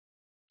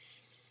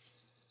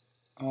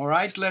All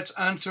right, let's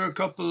answer a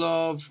couple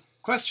of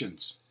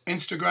questions.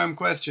 Instagram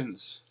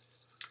questions.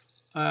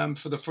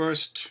 For the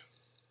first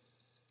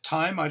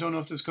time, I don't know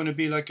if there's going to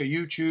be like a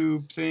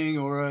YouTube thing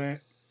or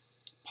a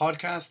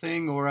podcast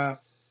thing or a,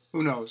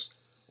 who knows,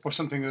 or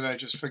something that I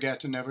just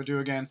forget and never do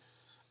again.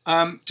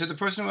 To the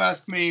person who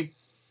asked me,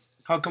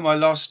 how come I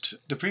lost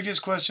the previous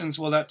questions?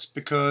 Well, that's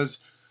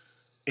because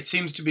it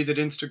seems to be that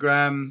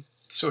Instagram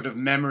sort of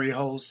memory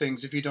holds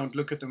things if you don't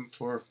look at them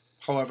for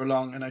however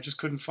long, and I just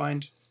couldn't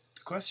find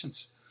the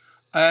questions.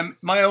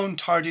 My own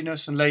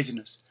tardiness and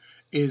laziness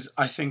is,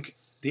 I think,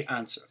 the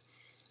answer.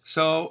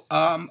 So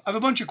I have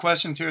a bunch of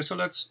questions here, so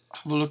let's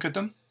have a look at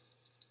them.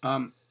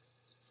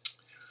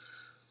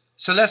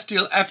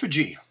 Celestial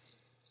Effigy.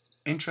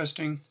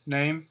 Interesting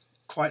name.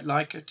 Quite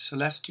like it.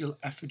 Celestial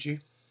Effigy.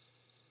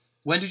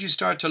 When did you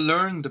start to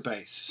learn the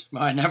bass?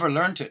 Well, I never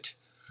learnt it.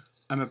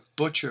 I'm a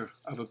butcher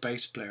of a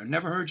bass player.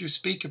 Never heard you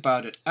speak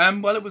about it.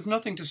 Well, it was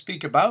nothing to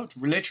speak about,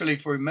 literally,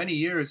 for many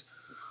years.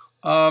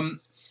 I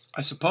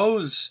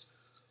suppose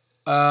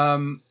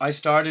I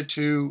started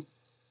to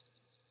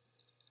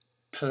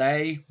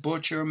play,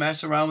 butcher,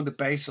 mess around with the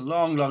bass a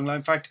long, long, long.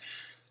 In fact,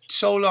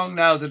 so long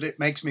now that it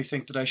makes me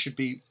think that I should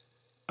be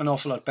an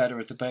awful lot better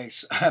at the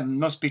bass.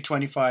 Must be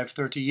 25,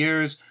 30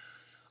 years.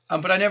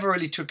 But I never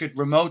really took it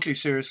remotely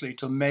seriously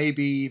till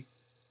maybe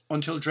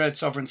until Dread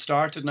Sovereign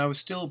started, and I was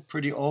still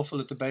pretty awful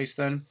at the bass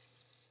then.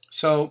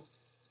 So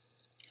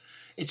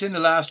it's in the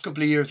last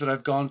couple of years that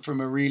I've gone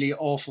from a really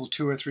awful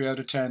 2 or 3 out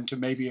of 10 to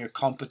maybe a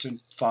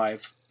competent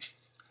 5,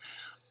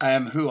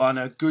 who on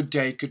a good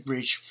day could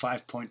reach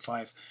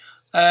 5.5.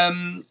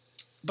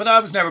 But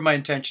that was never my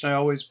intention. I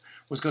always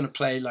was going to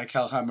play like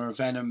Hellhammer,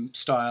 Venom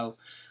style.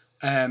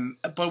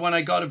 But when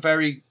I got a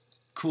very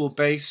cool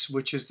bass,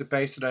 which is the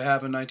bass that I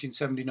have in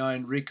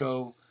 1979,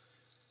 Rico,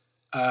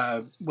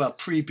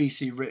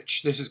 pre-BC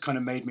Rich, this has kind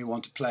of made me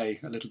want to play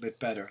a little bit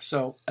better.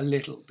 So, a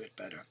little bit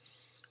better.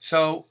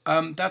 So,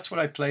 that's what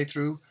I play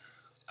through.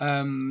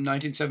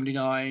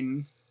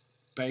 1979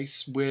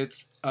 bass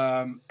with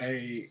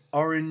a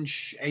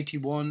orange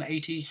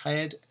 8180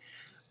 head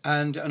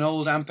and an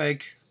old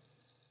Ampeg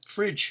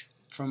fridge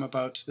from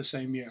about the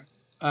same year.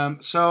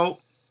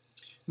 So,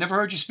 never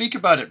heard you speak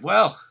about it.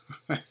 Well,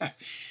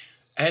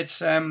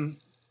 it's,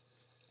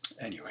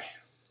 anyway.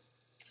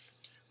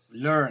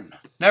 Learn.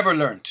 Never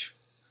learnt.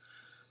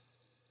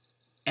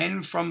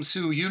 N from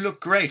Sue, you look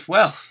great.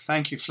 Well,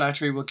 thank you.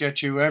 Flattery will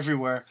get you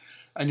everywhere,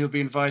 and you'll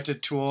be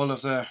invited to all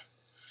of the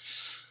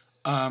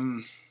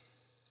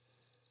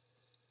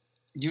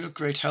you look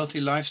great, healthy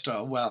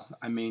lifestyle. Well,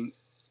 I mean,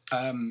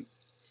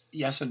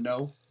 yes and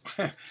no.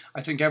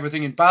 I think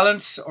everything in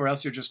balance, or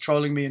else you're just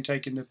trolling me and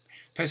taking the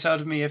piss out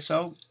of me, if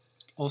so.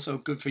 Also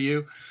good for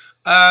you.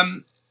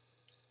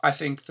 I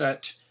think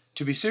that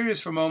to be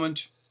serious for a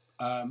moment,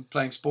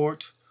 playing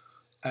sport,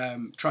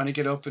 trying to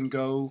get up and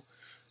go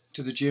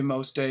to the gym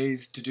most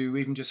days to do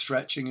even just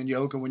stretching and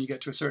yoga. When you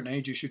get to a certain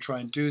age, you should try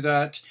and do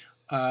that.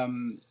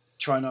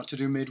 Try not to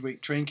do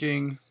midweek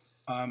drinking.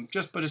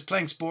 But it's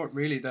playing sport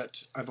really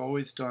that I've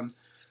always done,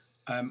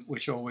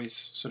 which always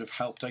sort of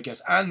helped, I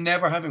guess. And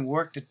never having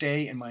worked a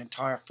day in my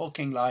entire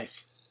fucking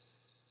life.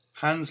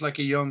 Hands like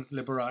a young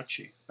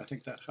Liberace. I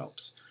think that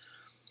helps.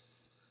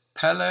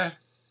 Pele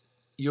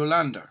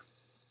Yolander.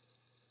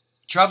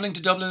 Travelling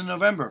to Dublin in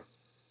November.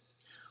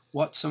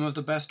 What's some of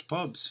the best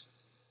pubs?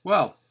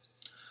 Well,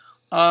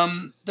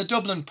 the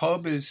Dublin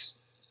pub is,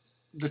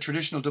 the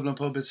traditional Dublin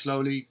pub is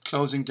slowly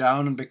closing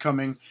down and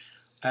becoming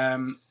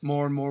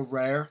more and more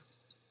rare.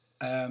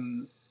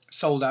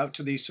 Sold out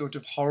to these sort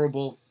of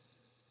horrible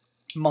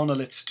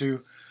monoliths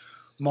to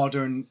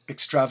modern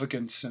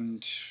extravagance,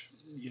 and,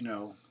 you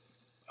know,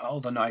 all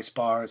the nice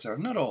bars are,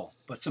 not all,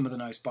 but some of the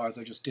nice bars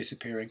are just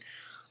disappearing,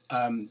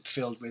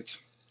 filled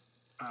with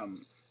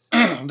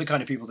the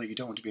kind of people that you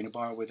don't want to be in a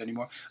bar with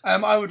anymore.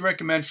 I would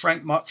recommend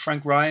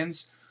Frank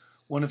Ryan's,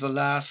 one of the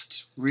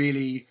last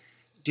really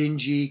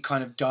dingy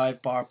kind of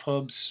dive bar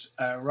pubs.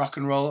 Rock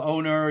and roll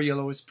owner, you'll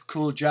always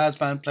cool jazz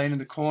band playing in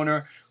the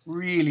corner,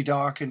 really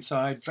dark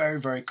inside, very,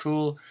 very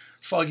cool.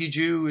 Foggy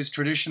Jew is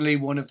traditionally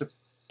one of the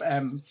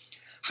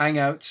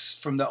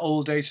hangouts from the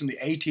old days, from the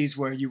 80s,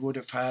 where you would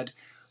have had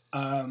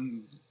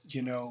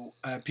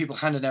people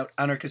handing out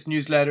anarchist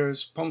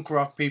newsletters, punk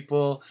rock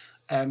people,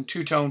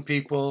 two-tone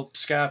people,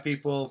 ska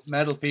people,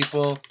 metal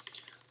people,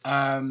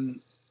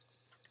 and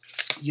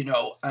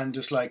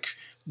just like,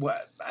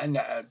 and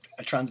a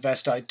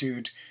transvestite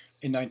dude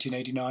in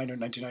 1989 or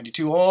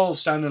 1992, all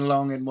standing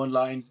along in one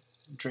line,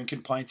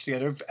 drinking pints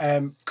together,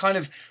 kind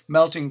of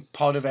melting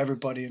pot of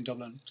everybody in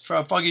Dublin.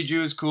 Foggy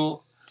Jew is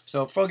cool.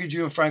 So Foggy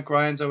Jew and Frank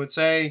Ryan's, I would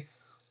say.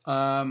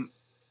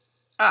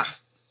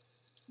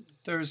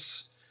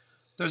 There's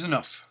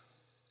enough.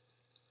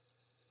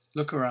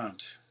 Look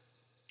around.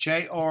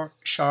 J.R.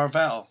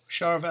 Charvel.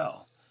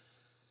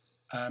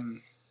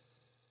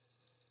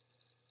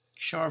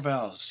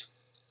 Charvels.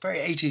 Very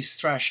 80s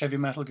thrash heavy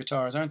metal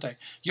guitars, aren't they?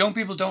 Young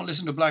people don't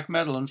listen to black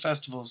metal on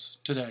festivals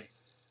today.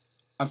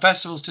 And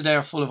festivals today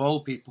are full of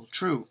old people.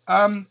 True.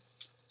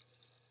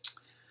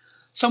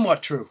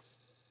 Somewhat true.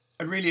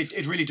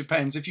 it really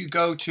depends. If you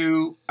go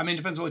to, I mean, it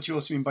depends what you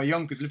also mean by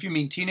young people. If you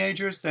mean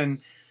teenagers,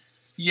 then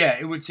yeah,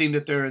 it would seem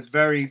that there is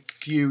very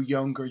few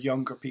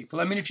younger people.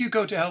 I mean, if you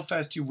go to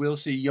Hellfest, you will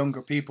see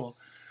younger people.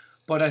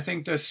 But I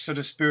think this sort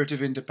of spirit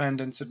of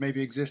independence that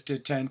maybe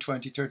existed 10,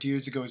 20, 30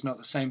 years ago is not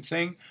the same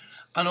thing.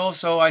 And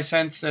also I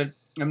sense that,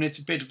 I mean, it's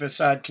a bit of a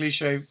sad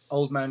cliche,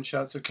 old man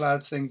shouts at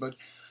clouds thing, but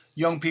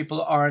young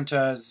people aren't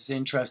as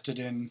interested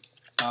in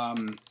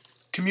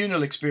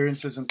communal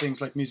experiences and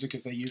things like music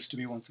as they used to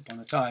be once upon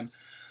a time.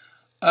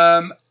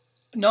 I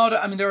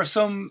mean, there are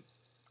some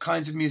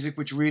kinds of music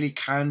which really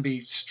can be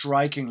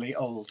strikingly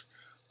old.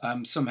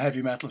 Some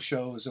heavy metal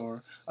shows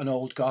or an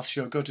old goth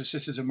show. Go to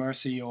Sisters of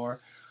Mercy or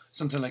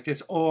something like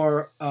this,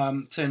 or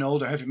say an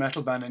older heavy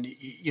metal band, and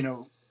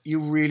you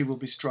really will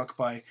be struck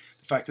by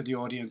the fact that the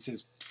audience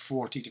is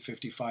 40 to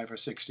 55 or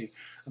 60,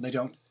 and they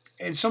don't.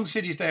 In some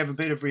cities they have a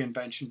bit of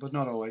reinvention, but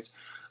not always.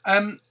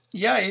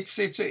 Yeah,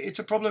 it's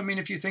a problem. I mean,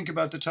 if you think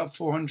about the top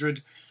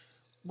 400,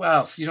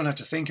 well, you don't have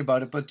to think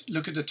about it, but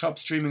look at the top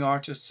streaming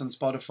artists on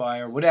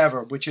Spotify or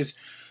whatever, which is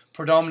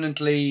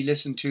predominantly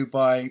listened to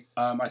by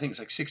I think it's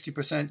like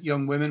 60%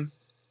 young women.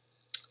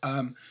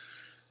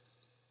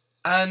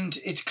 And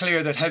it's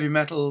clear that heavy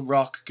metal,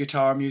 rock,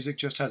 guitar music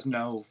just has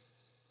no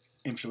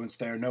influence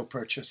there, no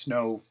purchase,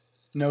 no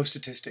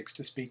statistics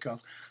to speak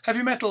of.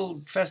 Heavy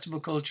metal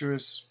festival culture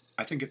is,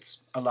 I think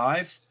it's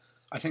alive.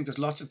 I think there's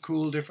lots of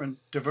cool different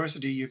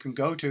diversity you can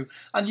go to,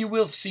 and you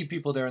will see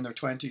people there in their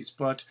 20s,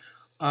 but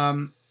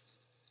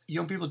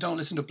young people don't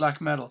listen to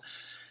black metal.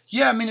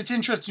 Yeah, I mean, it's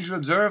interesting to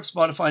observe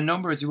Spotify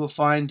numbers. You will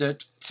find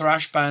that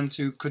thrash bands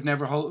who couldn't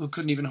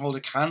even hold a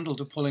candle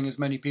to pulling as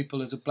many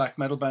people as a black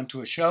metal band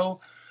to a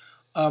show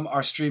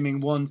are streaming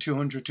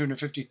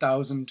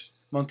 250,000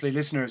 monthly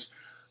listeners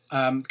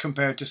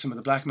compared to some of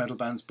the black metal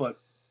bands. But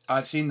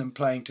I've seen them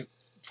playing to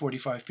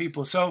 45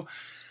 people. So,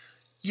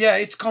 yeah,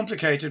 it's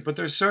complicated, but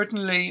there's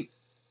certainly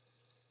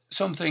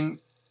something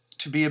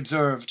to be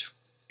observed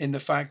in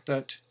the fact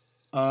that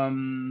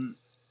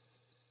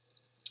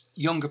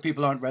younger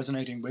people aren't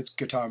resonating with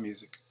guitar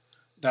music.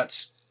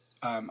 That's,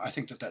 I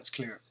think that's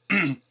clear.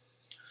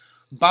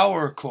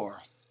 Bowercore,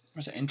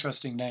 that's an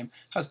interesting name.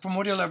 Has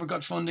Primordial ever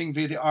got funding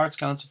via the Arts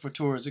Council for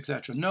tours,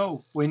 etc.?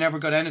 No, we never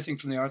got anything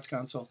from the Arts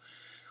Council.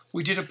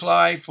 We did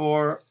apply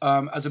for,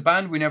 as a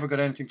band, we never got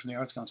anything from the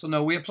Arts Council.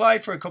 No, we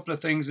applied for a couple of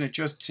things and it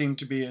just seemed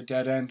to be a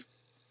dead end.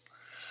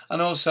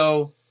 And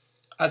also,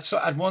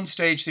 at one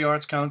stage, the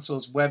Arts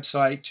Council's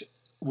website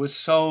was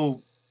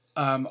so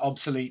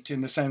obsolete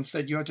in the sense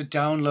that you had to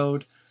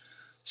download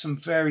some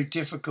very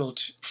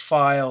difficult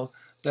file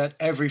that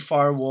every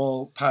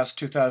firewall past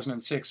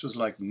 2006 was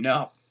like,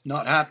 no,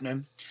 not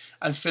happening,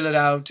 and fill it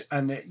out,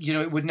 and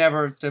it would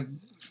never,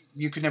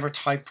 you could never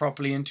type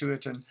properly into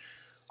it, and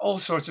all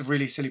sorts of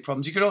really silly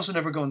problems. You could also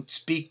never go and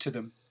speak to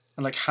them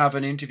and like have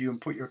an interview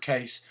and put your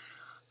case.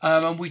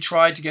 And we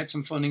tried to get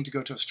some funding to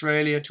go to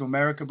Australia, to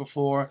America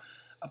before,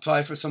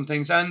 apply for some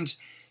things, and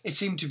it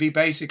seemed to be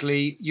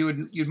basically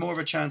you'd more of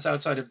a chance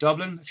outside of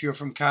Dublin if you're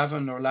from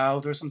Cavan or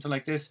Louth or something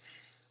like this,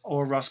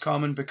 or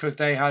Roscommon, because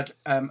they had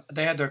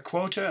their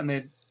quota and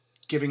they're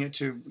giving it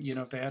to,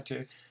 they had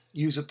to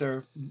use up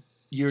their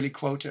yearly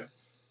quota.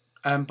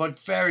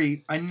 But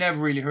I never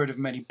really heard of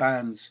many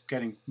bands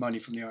getting money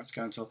from the Arts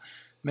Council.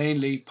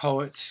 Mainly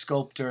poets,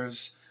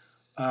 sculptors,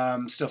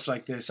 stuff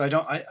like this.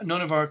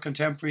 None of our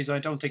contemporaries, I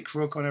don't think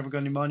Crook ever got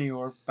any money,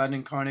 or Band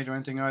Incarnate or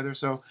anything either.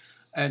 So,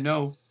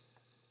 no.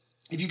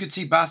 If you could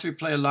see Bathory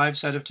play a live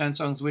set of 10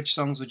 songs, which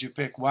songs would you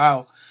pick?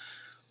 Wow.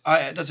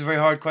 That's a very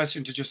hard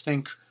question to just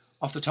think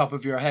off the top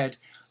of your head.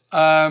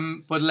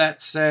 But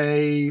let's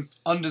say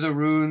Under the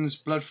Runes,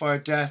 Blood, Fire,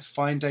 Death,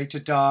 Fine Day to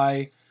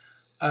Die,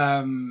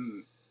 In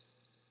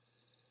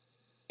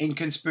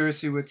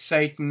Conspiracy with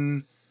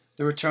Satan,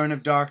 The Return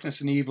of Darkness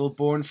and Evil,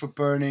 Born for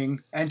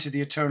Burning, Enter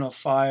the Eternal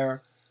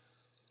Fire,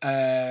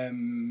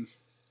 Dun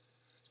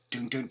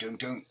Dun Dun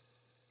Dun,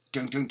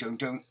 Dun Dun Dun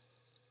Dun.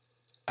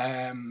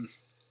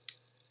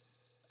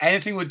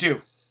 Anything would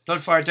do.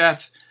 Blood, Fire,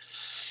 Death.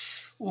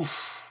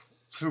 Oof.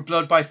 Through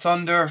Blood by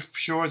Thunder,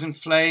 Shores in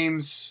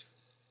Flames.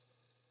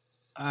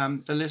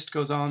 The list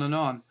goes on and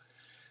on.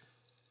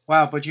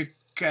 Wow, but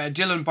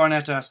Dylan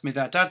Barnett asked me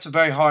that. That's a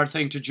very hard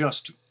thing to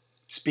just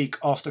speak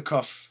off the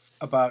cuff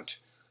about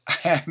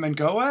and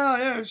go, well,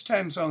 yeah, there's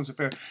 10 songs up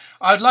here.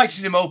 I'd like to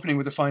see them opening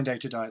with A Fine Day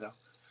to Die, though.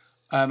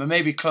 And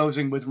maybe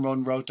closing with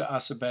Run Road to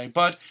Asa Bay.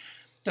 But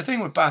the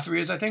thing with Bathory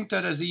is I think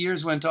that as the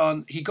years went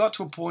on, he got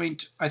to a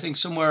point, I think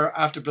somewhere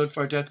after Blood,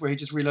 Fire, Death, where he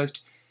just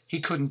realised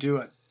he couldn't do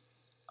it.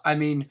 I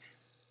mean,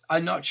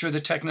 I'm not sure the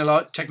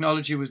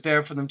technology was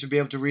there for them to be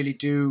able to really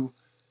do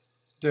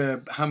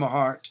the Hammer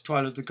Heart,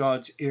 Twilight of the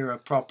Gods era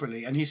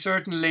properly. And he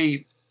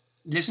certainly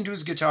listened to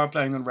his guitar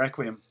playing on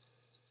Requiem,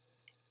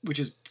 which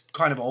is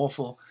kind of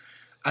awful,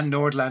 and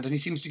Nordland, and he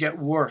seems to get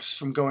worse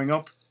from going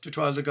up to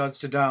Twilight of the Gods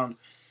to down.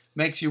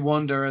 Makes you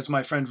wonder, as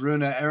my friend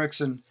Rune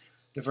Eriksson,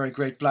 the very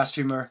great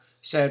blasphemer,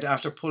 said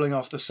after pulling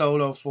off the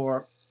solo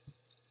for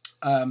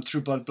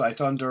Through Blood by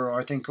Thunder,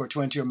 or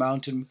 20 or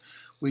Mountain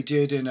we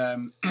did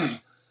in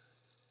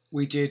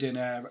we did in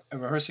a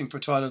rehearsing for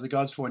Twilight of the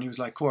Gods for, and he was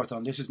like,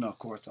 Corthon, this is not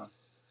Corthon.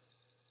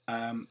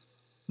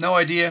 No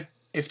idea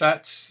if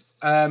that's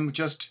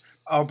just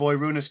our boy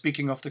Runa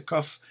speaking off the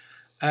cuff.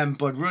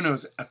 But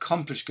Runo's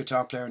accomplished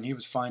guitar player, and he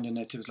was finding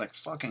it. It was like,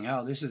 fucking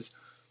hell, this is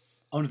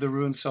Under the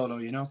Ruin solo,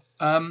 you know?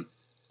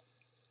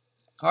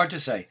 Hard to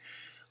say.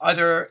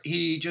 Either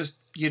he just,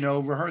 you know,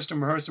 rehearsed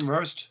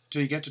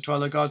till you get to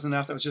Twilight Gods, and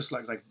after it was just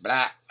like,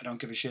 blah, I don't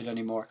give a shit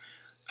anymore.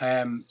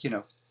 You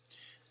know.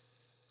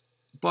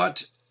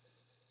 But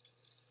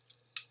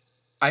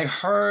I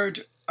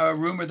heard a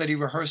rumor that he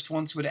rehearsed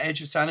once with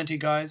Edge of Sanity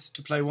guys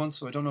to play once,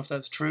 so I don't know if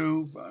that's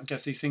true. I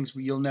guess these things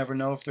you'll never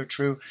know if they're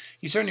true.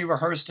 He certainly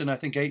rehearsed in, I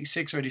think,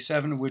 86 or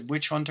 87 with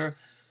Witch Hunter,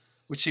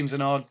 which seems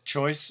an odd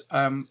choice.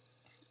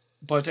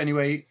 But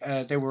anyway,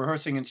 they were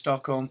rehearsing in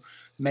Stockholm,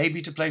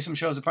 maybe to play some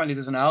shows. Apparently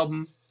there's an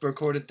album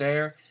recorded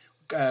there.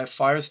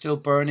 Fire Still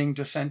Burning,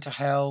 Descent to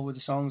Hell, with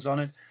the songs on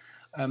it.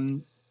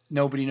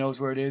 Nobody knows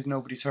where it is.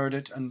 Nobody's heard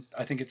it. And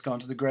I think it's gone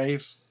to the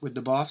grave with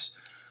the boss.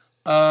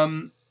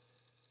 But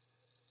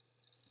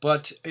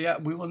yeah,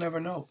 we will never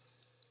know.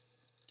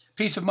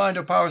 Peace of Mind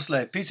or Power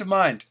Slave? Peace of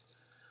Mind.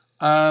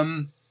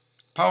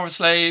 Power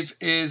Slave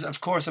is, of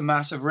course, a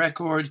massive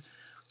record.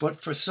 But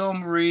for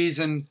some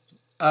reason,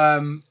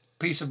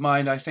 Peace of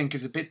Mind, I think,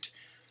 is a bit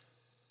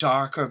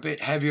darker, a bit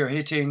heavier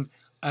hitting.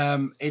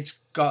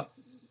 It's got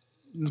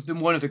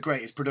one of the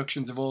greatest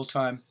productions of all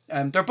time.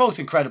 They're both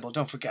incredible,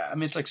 don't forget. I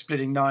mean, it's like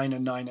splitting 9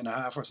 and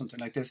 9.5 or something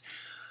like this.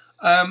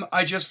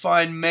 I just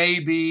find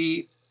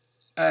maybe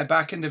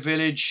Back in the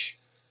Village,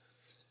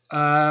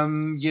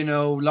 you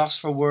know, Lost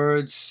for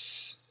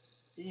Words,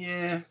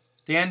 yeah.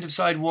 The end of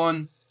side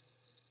 1,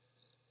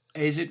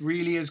 is it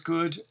really as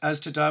good as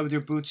To Die With Your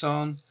Boots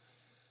On?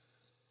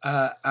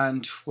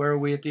 And where are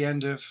we at the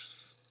end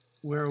of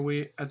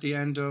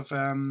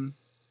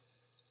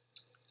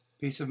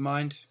Peace of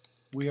Mind?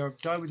 We are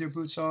Die With Your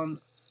Boots On.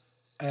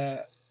 Oh,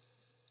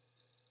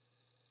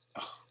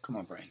 come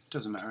on, brain.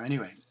 Doesn't matter.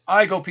 Anyway,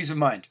 I go Peace of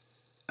Mind.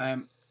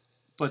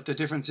 But the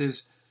difference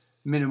is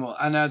minimal.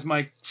 And as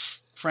my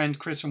friend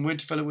Chris from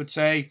Winterfell would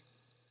say,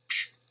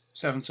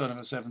 seventh son of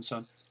a seventh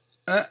son.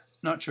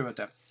 Not sure about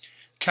that.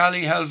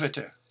 Kali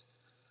Helvete.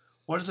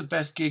 What is the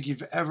best gig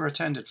you've ever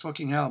attended?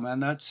 Fucking hell,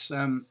 man. That's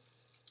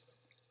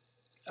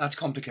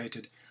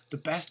complicated. The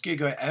best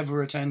gig I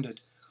ever attended.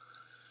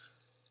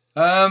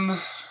 Deicide,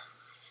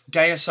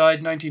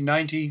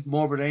 1990.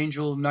 Morbid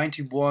Angel,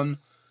 91.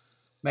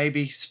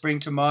 Maybe Spring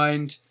to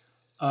Mind.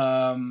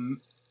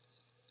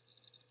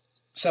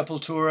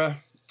 Sepultura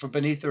for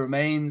Beneath the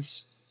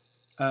Remains.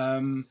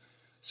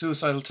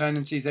 Suicidal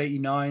Tendencies,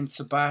 89.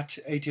 Sabat,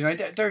 89.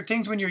 There are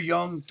things when you're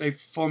young, they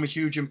form a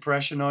huge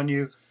impression on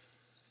you.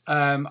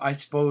 I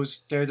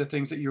suppose they're the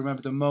things that you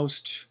remember the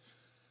most.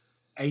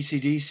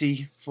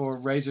 AC/DC for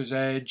Razor's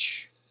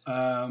Edge.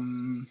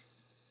 Fucking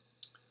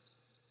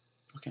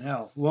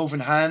hell.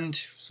 Woven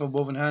Hand. So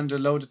Woven Hand a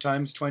load of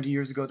times 20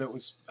 years ago. That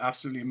was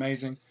absolutely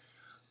amazing.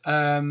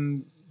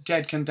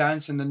 Dead Can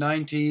Dance in the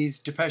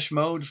 90s. Depeche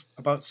Mode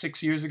about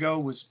 6 years ago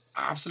was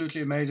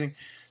absolutely amazing.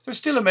 There's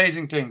still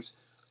amazing things.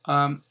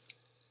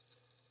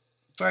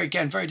 Very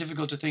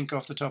difficult to think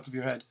off the top of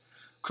your head.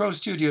 Crow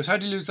Studios. How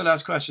did you lose the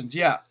last questions?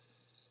 Yeah.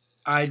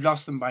 I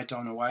lost them, I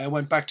don't know why. I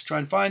went back to try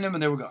and find them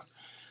and they were gone.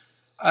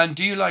 And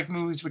do you like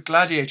movies with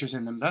gladiators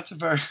in them? That's a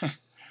very...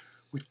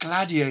 with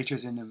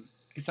gladiators in them.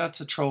 If that's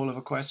a troll of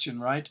a question,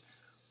 right?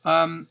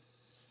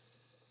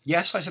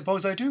 Yes, I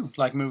suppose I do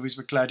like movies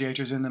with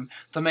gladiators in them.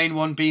 The main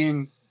one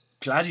being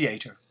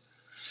Gladiator.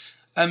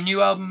 New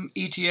album,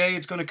 ETA,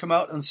 it's going to come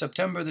out on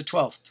September the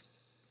 12th.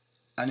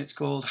 And it's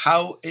called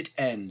How It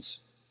Ends.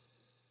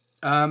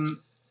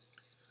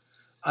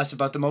 That's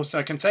about the most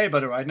I can say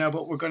about it right now,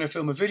 but we're going to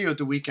film a video at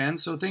the weekend,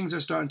 so things are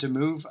starting to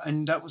move.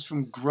 And that was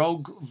from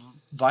Grog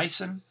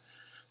Vyson.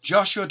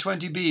 Joshua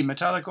 20B,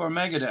 Metallica or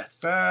Megadeth?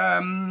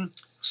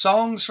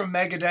 Songs from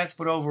Megadeth,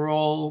 but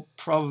overall,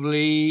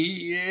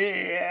 probably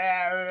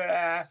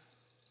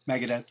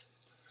Megadeth.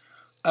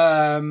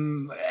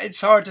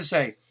 It's hard to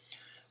say.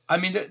 I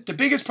mean, the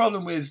biggest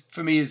problem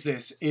for me is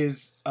this,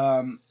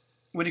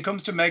 when it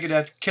comes to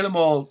Megadeth, Kill 'Em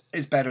All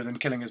is better than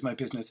Killing Is My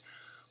Business.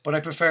 But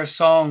I prefer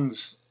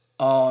songs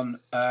on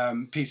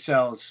Peace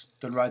Sells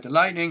than Ride the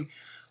Lightning.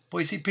 But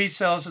you see, Peace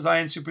Sells says I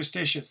Am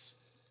Superstitious.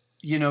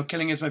 You know,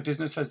 Killing Is My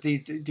Business has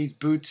these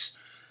boots.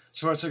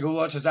 So far as I go,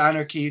 what has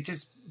Anarchy?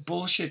 This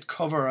bullshit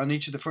cover on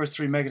each of the first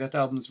 3 Megadeth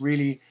albums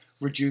really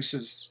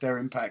reduces their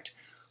impact.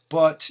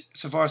 But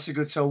So Far So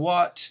Good, So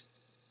What?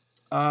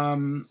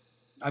 So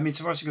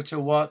Far So Good, So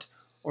What?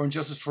 Or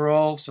Injustice for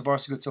All, So Far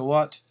So Good, So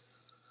What?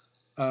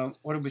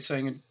 What are we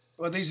saying?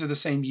 Well, these are the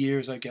same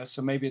years, I guess,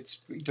 so maybe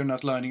they're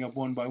not lining up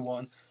one by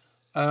one.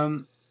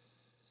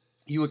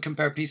 You would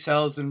compare Peace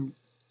Sells and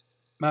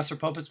Master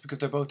Puppets because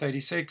they're both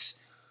 86.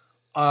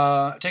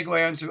 Take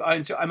away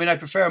I mean, I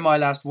prefer My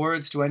Last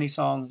Words to any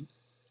song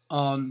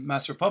on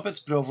Master Puppets,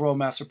 but overall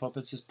Master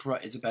Puppets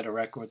is a better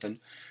record than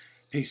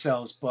Peace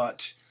Sells.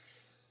 But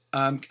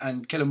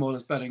and Kill 'Em All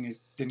is better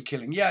than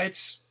Killing. Yeah,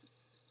 it's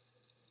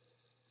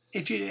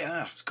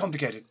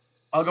complicated.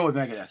 I'll go with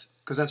Megadeth.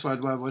 because that's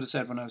what I would have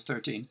said when I was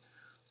 13.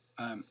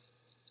 All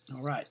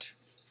right.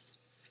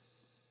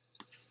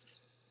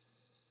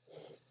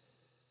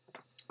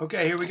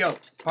 Okay, here we go.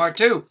 Part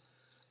 2.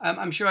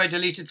 I'm sure I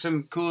deleted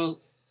some cool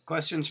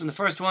questions from the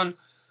first one.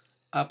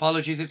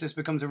 Apologies if this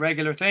becomes a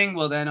regular thing.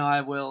 Well, then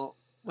I will...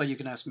 Well, you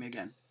can ask me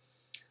again.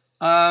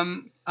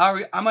 Am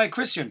I a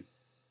Christian?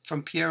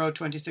 From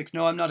Piero26.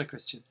 No, I'm not a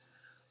Christian.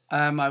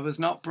 I was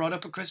not brought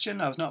up a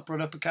Christian. I was not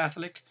brought up a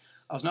Catholic.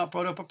 I was not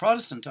brought up a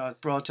Protestant. I was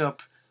brought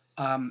up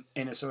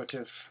in a sort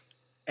of...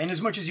 in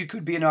as much as you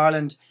could be in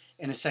Ireland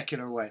in a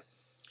secular way.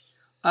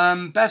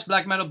 Best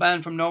black metal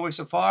band from Norway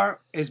so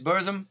far is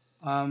Burzum.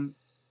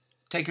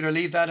 Take it or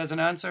leave that as an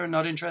answer.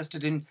 Not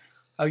interested in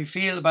how you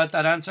feel about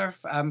that answer.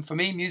 For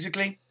me,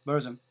 musically,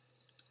 Burzum.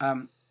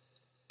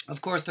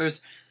 Of course,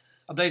 there's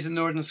A Blaze in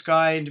the Northern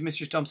Sky and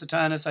Mysteries Dom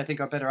Satanas, I think,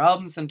 are better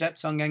albums than Depth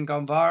Song and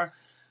Gomvar.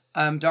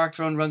 Dark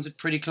Throne runs it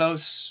pretty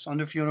close.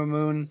 Under Funeral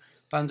Moon,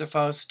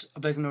 Panzerfaust, A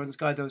Blaze in the Northern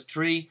Sky, those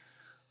three.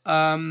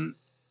 And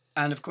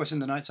of course, In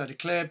the Night Side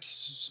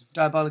Eclipse,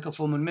 Diabolical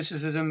Full Moon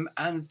Mysticism,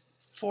 and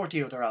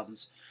 40 other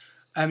albums.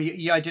 I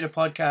did a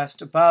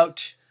podcast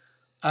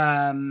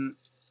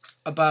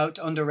about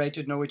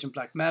underrated Norwegian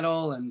black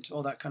metal and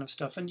all that kind of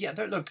stuff. And yeah,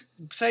 look,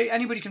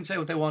 anybody can say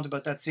what they want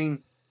about that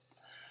scene,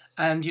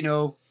 and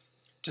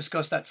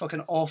discuss that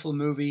fucking awful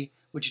movie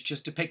which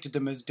just depicted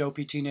them as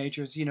dopey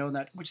teenagers,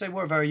 that which they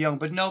were very young.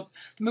 But no,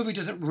 the movie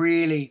doesn't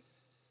really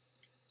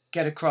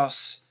get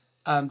across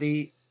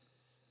the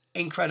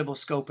incredible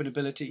scope and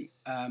ability,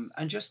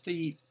 and just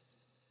the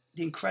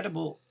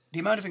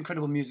amount of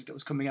incredible music that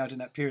was coming out in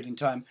that period in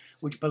time,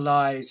 which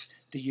belies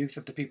the youth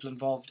of the people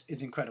involved,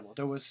 is incredible.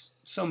 There was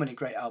so many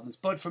great albums,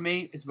 but for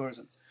me, it's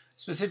Burzum.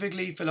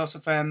 Specifically,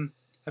 Philosophem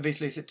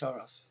Havisli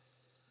Toros.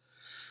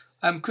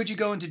 Could you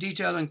go into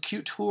detail on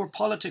cute hoor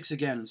politics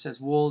again, says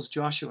Walls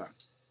Joshua.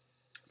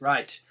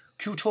 Right,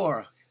 cute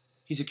hoor.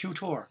 He's a cute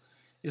hoor,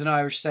 is an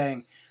Irish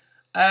saying.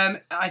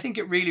 I think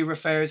it really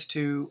refers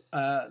to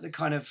the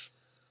kind of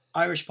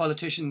Irish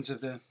politicians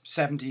of the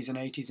 70s and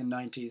 80s and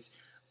 90s.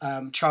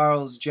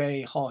 Charles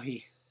J.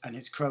 Haughey and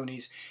his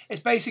cronies.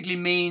 It basically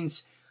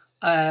means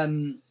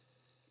filling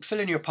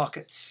your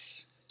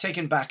pockets,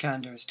 taking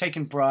backhanders,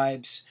 taking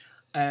bribes,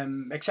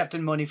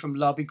 accepting money from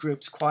lobby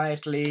groups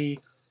quietly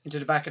into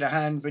the back of the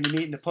hand when you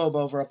meet in the pub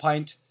over a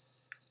pint,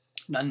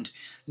 and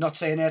not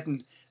saying it,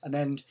 and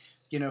then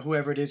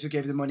whoever it is who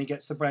gave the money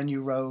gets the brand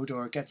new road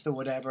or gets the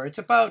whatever. It's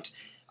about,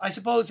 I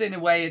suppose, in a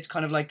way, it's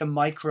kind of like the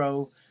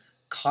micro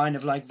kind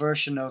of like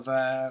version of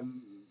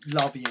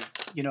lobbying,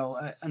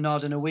 a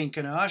nod and a wink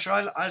and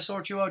sure, I'll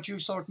sort you out, you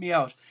sort me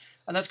out.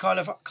 And that's kind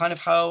of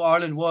how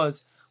Ireland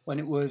was when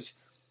it was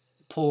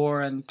poor.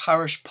 And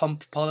parish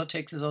pump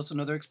politics is also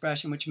another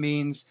expression, which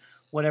means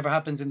whatever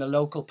happens in the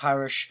local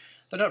parish,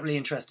 they're not really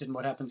interested in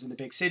what happens in the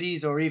big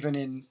cities or even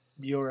in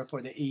Europe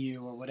or the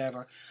EU or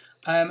whatever.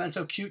 And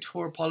so cute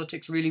hoor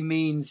politics really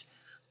means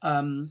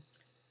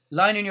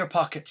lining your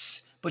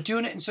pockets, but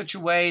doing it in such a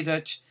way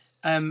that,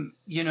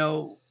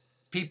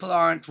 people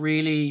aren't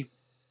really...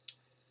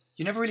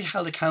 You're never really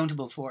held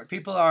accountable for it.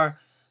 People are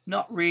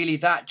not really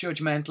that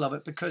judgmental of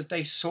it because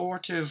they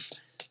sort of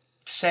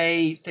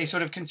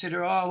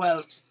consider, oh,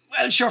 well,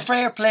 sure,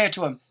 fair play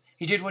to him.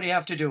 He did what he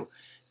have to do.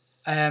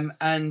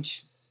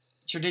 And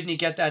sure, didn't he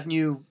get that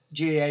new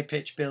GAA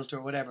pitch built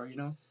or whatever,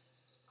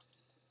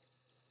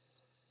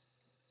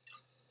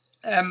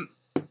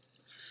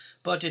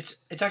 But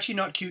it's actually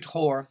not cute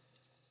hoor.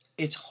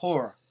 It's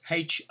hoor.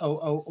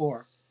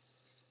 H-O-O-R.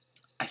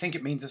 I think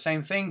it means the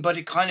same thing, but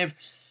it kind of...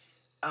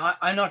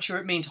 I'm not sure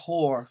it means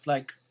whore,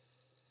 like,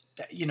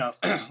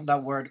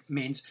 that word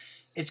means.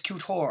 It's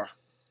cute whore.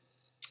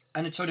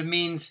 And it sort of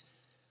means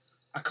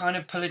a kind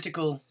of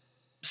political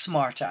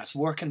smartass,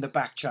 working the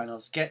back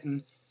channels,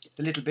 getting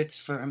the little bits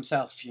for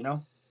himself, It's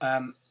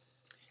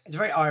a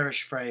very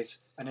Irish phrase,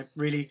 and it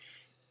really,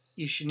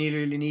 you should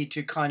really need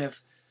to kind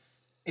of,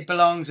 it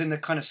belongs in the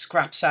kind of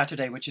Scrap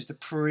Saturday, which is the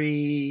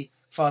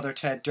pre-Father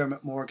Ted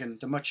Dermot Morgan,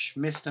 the much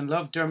missed and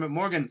loved Dermot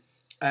Morgan,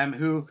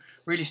 who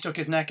really stuck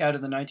his neck out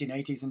in the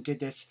 1980s and did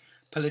this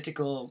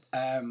political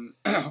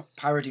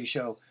parody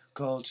show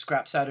called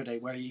Scrap Saturday,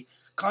 where he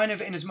kind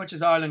of, in as much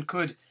as Ireland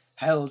could,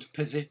 held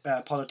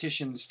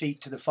politicians'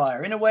 feet to the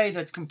fire in a way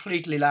that's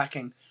completely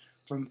lacking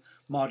from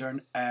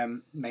modern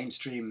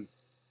mainstream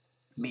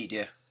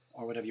media,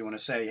 or whatever you want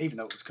to say, even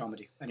though it was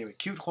comedy. Anyway,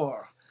 cute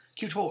whore.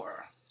 Cute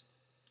whore.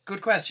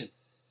 Good question.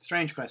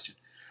 Strange question.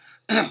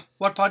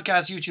 What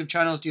podcast, YouTube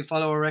channels do you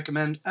follow or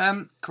recommend?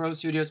 Crow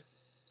Studios.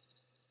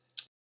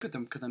 At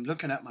them because I'm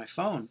looking at my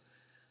phone.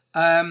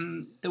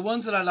 The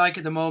ones that I like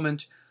at the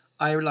moment,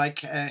 I like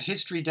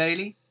History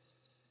Daily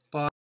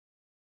by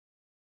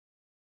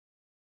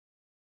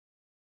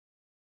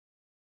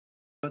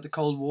the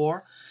Cold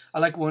War. I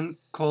like one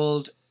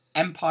called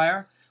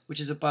Empire, which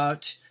is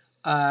about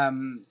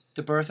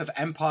the birth of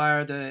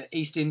empire, the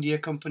East India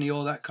Company,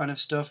 all that kind of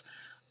stuff.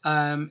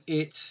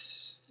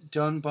 It's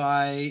done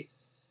by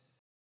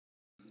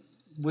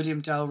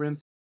William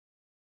Dalrymple,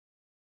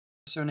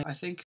 I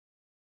think.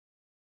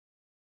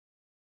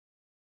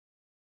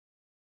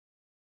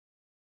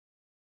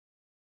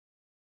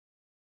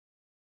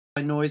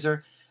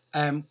 Noiser,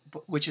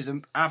 which is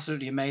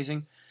absolutely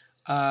amazing.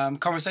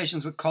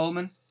 Conversations with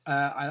Coleman,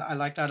 I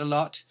like that a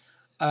lot.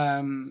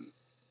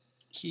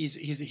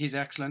 He's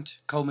excellent.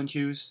 Coleman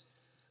Hughes,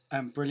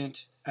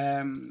 brilliant.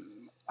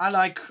 I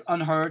like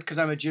Unheard because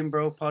I'm a Gym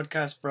Bro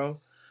podcast bro.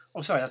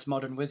 Oh, sorry, that's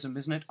Modern Wisdom,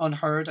 isn't it?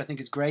 Unheard, I think,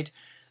 is great.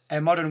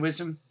 Modern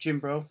Wisdom, Gym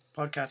Bro,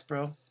 podcast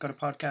bro, got a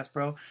podcast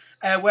bro.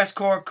 West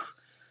Cork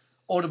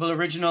Audible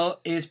Original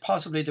is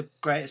possibly the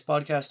greatest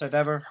podcast I've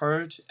ever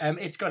heard.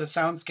 It's got a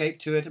soundscape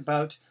to it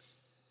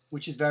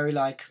which is very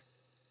like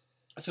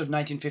a sort of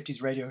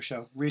 1950s radio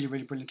show. Really,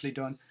 really brilliantly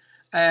done.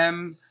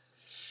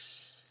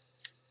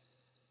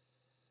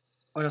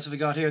 What else have we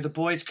got here? The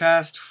Boys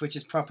Cast, which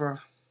is proper,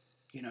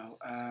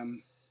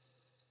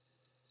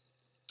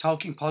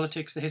 talking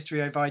politics, the history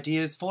of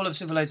ideas. Fall of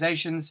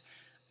Civilizations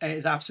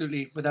is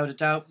absolutely, without a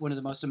doubt, one of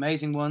the most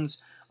amazing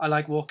ones. I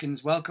like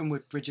Walk-In's Welcome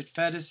with Bridget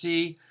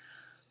Fedesi.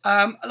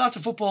 Lots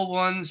of football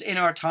ones. In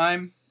Our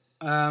Time.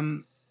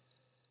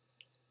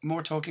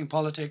 More talking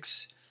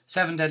politics.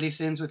 Seven Deadly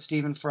Sins with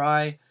Stephen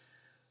Fry.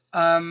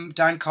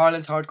 Dan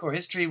Carlin's Hardcore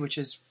History, which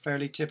is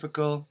fairly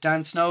typical.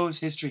 Dan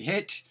Snow's History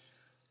Hit.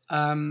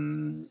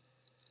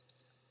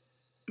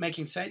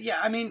 Making sense. Yeah,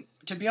 I mean,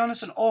 to be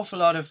honest, an awful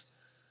lot of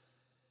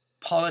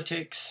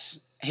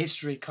politics,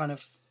 history kind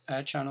of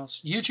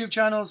channels. YouTube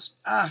channels,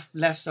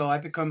 less so.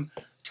 I've become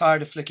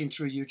tired of flicking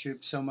through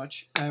YouTube so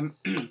much.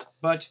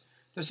 But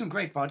there's some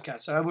great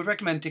podcasts. So I would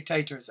recommend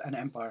Dictators and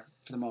Empire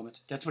for the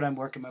moment. That's what I'm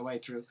working my way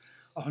through.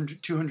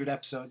 100, 200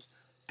 episodes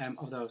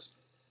of those.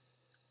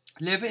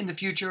 Live in the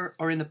future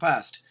or in the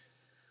past?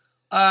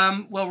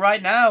 Well,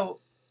 right now,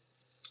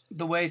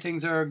 the way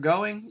things are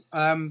going,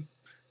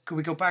 could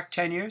we go back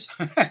 10 years?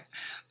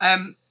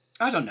 I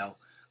don't know.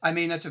 I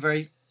mean, that's a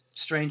very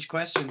strange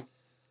question.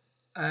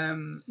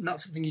 Not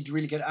something you'd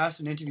really get asked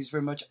in interviews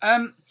very much. I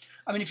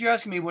mean, if you're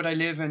asking me would I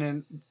live in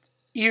an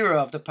era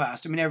of the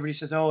past, I mean, everybody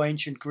says, oh,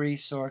 ancient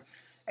Greece or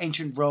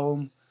ancient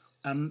Rome.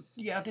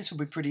 Yeah, this would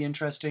be pretty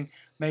interesting.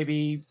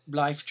 Maybe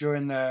life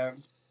during the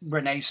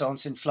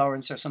Renaissance in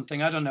Florence or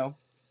something. I don't know.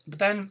 But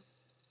then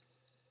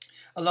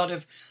a lot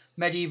of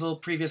medieval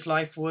previous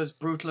life was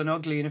brutal and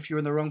ugly, and if you were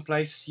in the wrong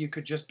place, you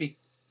could just be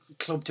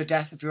clubbed to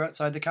death if you're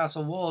outside the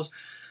castle walls.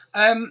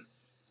 And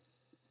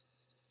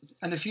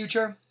the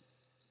future,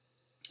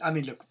 I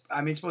mean, look,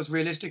 I suppose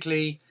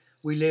realistically,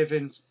 we live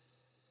in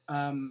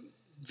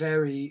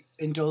very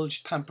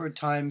indulged, pampered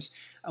times,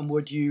 and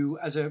would you,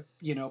 as a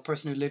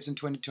person who lives in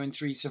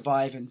 2023,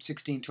 survive in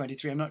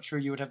 1623? I'm not sure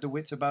you would have the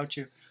wits about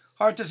you.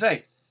 Hard to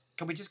say.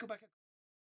 Can we just go back?